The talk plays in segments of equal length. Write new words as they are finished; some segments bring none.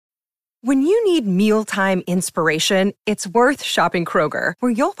When you need mealtime inspiration, it's worth shopping Kroger,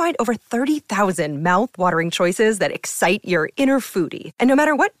 where you'll find over 30,000 mouth-watering choices that excite your inner foodie. And no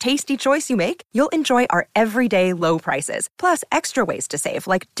matter what tasty choice you make, you'll enjoy our everyday low prices, plus extra ways to save,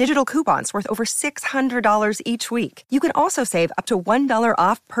 like digital coupons worth over $600 each week. You can also save up to $1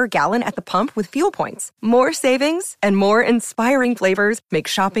 off per gallon at the pump with fuel points. More savings and more inspiring flavors make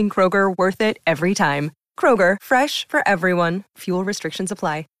shopping Kroger worth it every time. Kroger, fresh for everyone. Fuel restrictions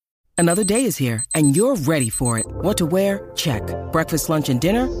apply. Another day is here, and you're ready for it. What to wear? Check. Breakfast, lunch, and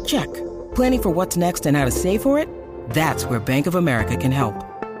dinner? Check. Planning for what's next and how to save for it? That's where Bank of America can help.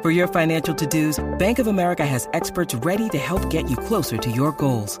 For your financial to-dos, Bank of America has experts ready to help get you closer to your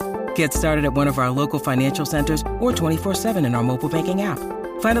goals. Get started at one of our local financial centers or 24/7 in our mobile banking app.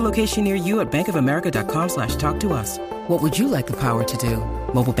 Find a location near you at bankofamerica.com/talktous. What would you like the power to do?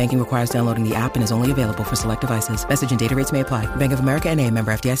 Mobile banking requires downloading the app and is only available for select devices. Message and data rates may apply. Bank of America N.A.,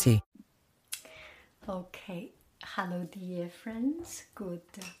 member FDIC. Okay, hello dear friends, good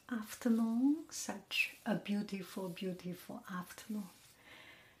afternoon, such a beautiful, beautiful afternoon.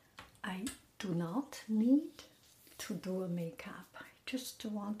 I do not need to do a makeup. I just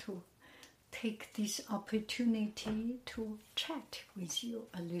want to take this opportunity to chat with you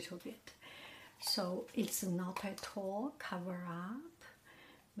a little bit. So it's not at all cover up,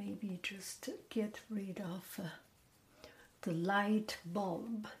 maybe just get rid of the light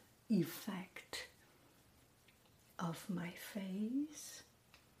bulb effect of my face.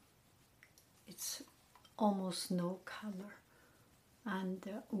 It's almost no color,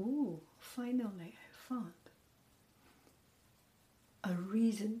 and finally I found a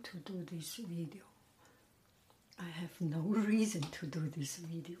reason to do this video. I have no reason to do this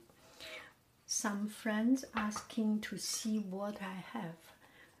video. Some friends asking to see what I have,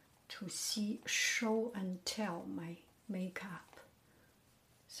 to see show and tell my makeup.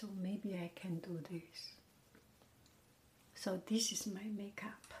 So maybe I can do this. So this is my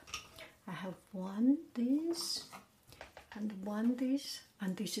makeup. I have one this and one this,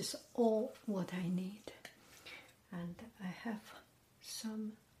 and this is all what I need. And I have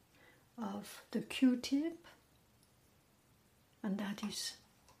some of the Q-tip, and that is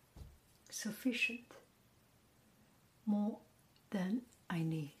sufficient, more than I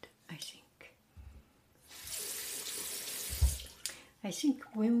need, I think. I think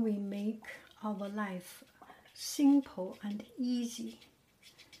when we make our life simple and easy,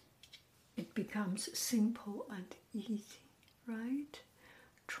 it becomes simple and easy, right?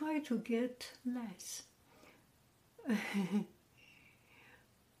 Try to get less.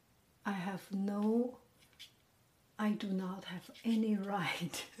 I do not have any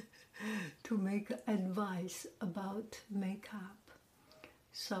right to make advice about makeup,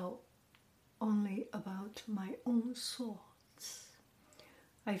 so only about my own thoughts.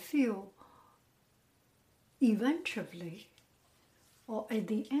 I feel eventually, or at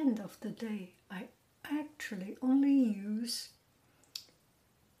the end of the day, I actually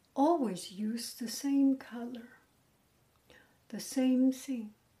always use the same color, the same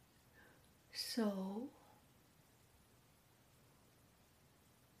thing. So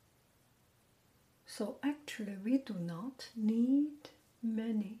actually we do not need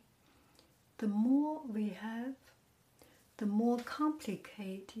many. The more we have, the more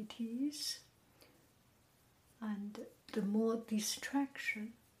complicated it is, and the more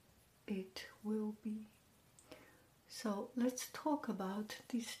distraction it will be. So let's talk about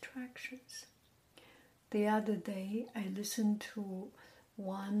distractions. The other day I listened to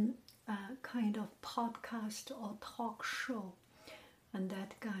one kind of podcast or talk show, and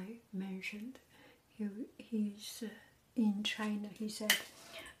that guy mentioned he's in China. He said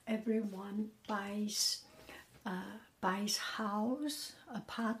everyone buys house,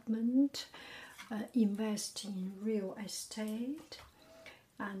 apartment, invest in real estate,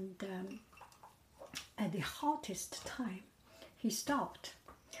 and at the hottest time he stopped.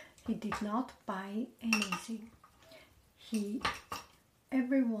 He did not buy anything.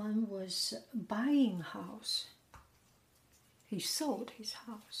 Everyone was buying house. He sold his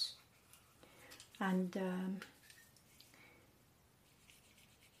house, and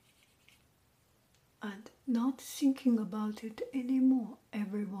not thinking about it anymore.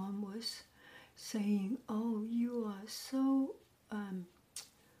 Everyone was saying, "Oh, you are so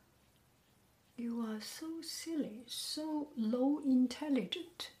silly, so low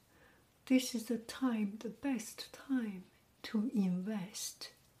intelligent. This is the time, the best time to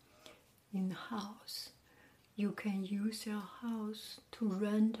invest in house. You can use your house to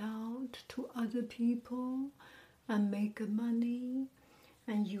rent out to other people and make money,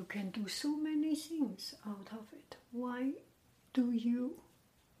 and you can do so many things out of it. Why do you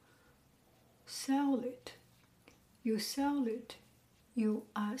sell it. You sell it. You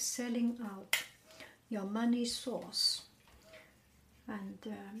are selling out your money source, and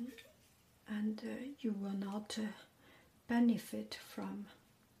you will not benefit from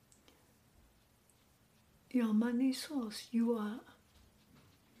your money source. You are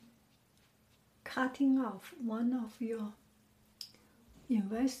cutting off one of your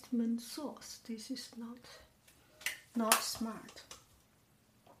investment source. This is not smart.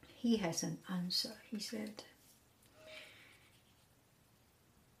 He has an answer. He said,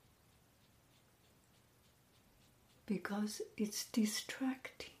 because it's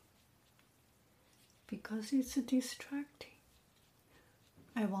distracting. Because it's distracting.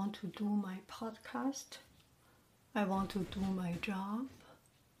 I want to do my podcast. I want to do my job.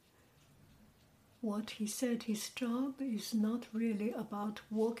 What he said, his job is not really about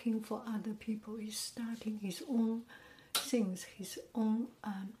working for other people. He's starting his own things, his own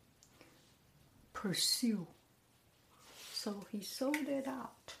pursuit. So he sold it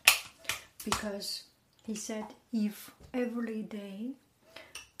out because he said, if every day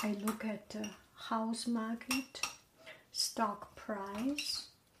I look at the house market, stock price,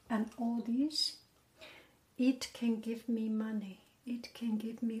 and all this, it can give me money. It can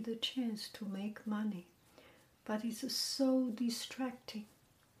give me the chance to make money. But it's so distracting.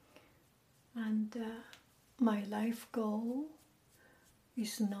 And my life goal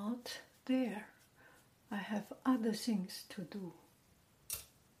is not there. I have other things to do.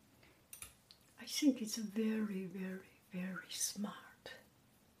 I think it's very, very, very smart.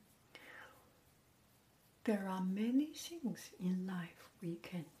 There are many things in life we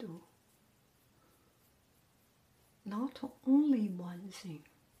can do. Not only one thing.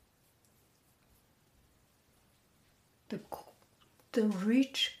 The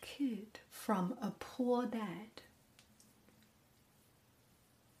rich kid from a poor dad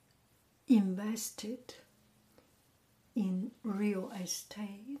invested in real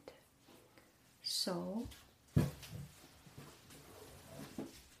estate. So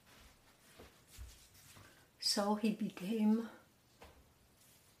he became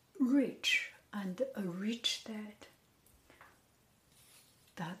rich, and a rich dad.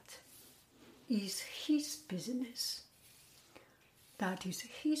 That is his business. That is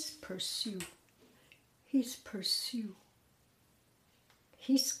his pursuit. His pursuit.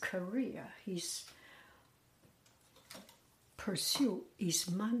 His career. His pursuit is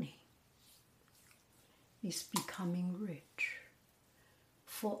money. Is becoming rich.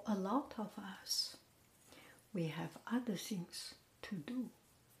 For a lot of us, we have other things to do.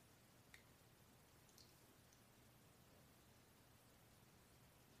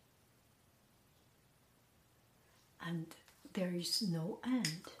 And there is no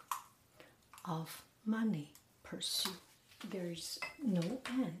end of money pursuit. There is no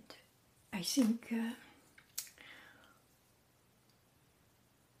end. I think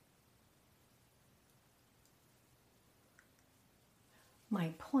my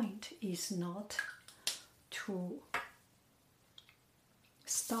point is not to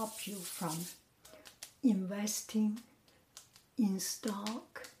stop you from investing in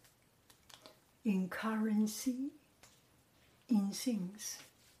stock, in currency, in things.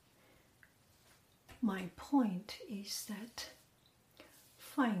 My point is that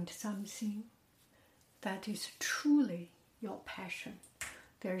find something that is truly your passion.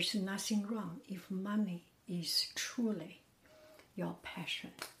 There is nothing wrong if money is truly your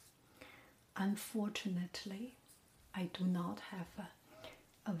passion. Unfortunately, I do not have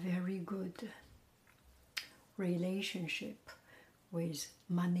a very good relationship with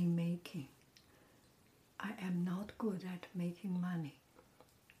money making. I am not good at making money.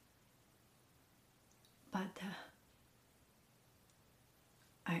 But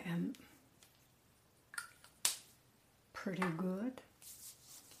I am pretty good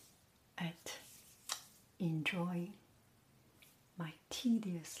at enjoying my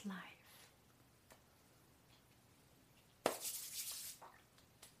tedious life.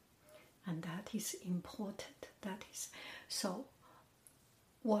 And that is important. That is so.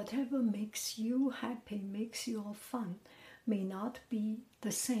 Whatever makes you happy, makes you fun, may not be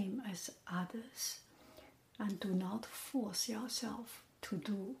the same as others. And do not force yourself to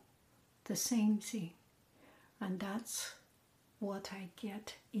do the same thing. And that's what I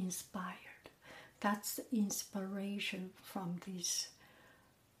get inspired. That's the inspiration from this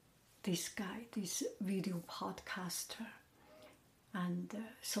guy, this video podcaster. And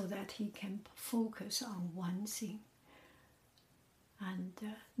so that he can focus on one thing and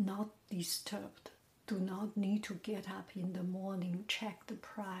not disturbed. Do not need to get up in the morning, check the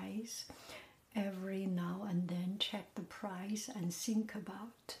price, every now and then check the price and think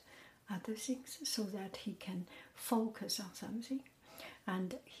about other things so that he can focus on something.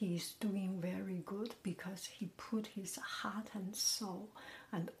 And he's doing very good because he put his heart and soul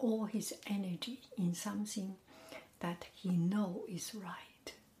and all his energy in something that he knows is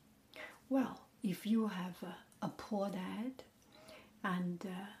right. Well, if you have a poor dad and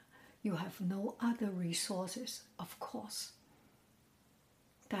you have no other resources, of course,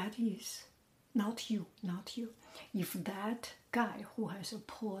 that is not you. If that guy who has a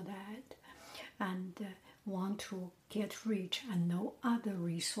poor dad and want to get rich and no other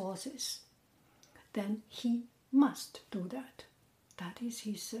resources, then he must do that. That is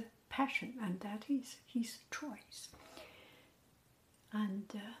his passion and that is his choice. And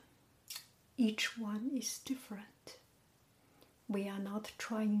each one is different. We are not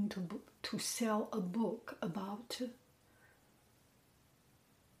trying to sell a book about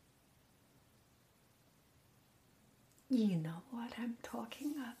you know what I'm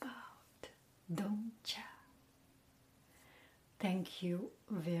talking about, don't ya? Thank you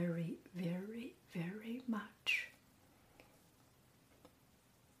very, very, very much.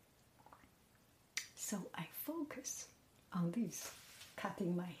 So I focus on this,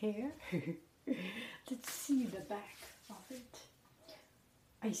 cutting my hair. Let's see the back of it.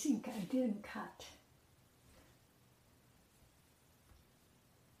 I think I didn't cut.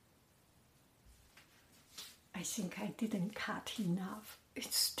 I think I didn't cut enough.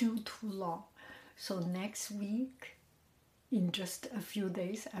 It's still too long. So next week, in just a few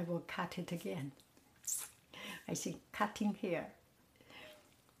days, I will cut it again. I think cutting hair,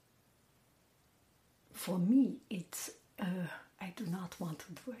 for me, it's, I do not want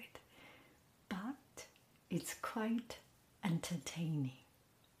to do it, but it's quite entertaining.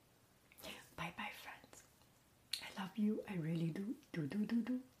 Bye-bye, friends. I love you. I really do.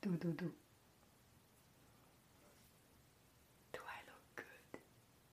 Do.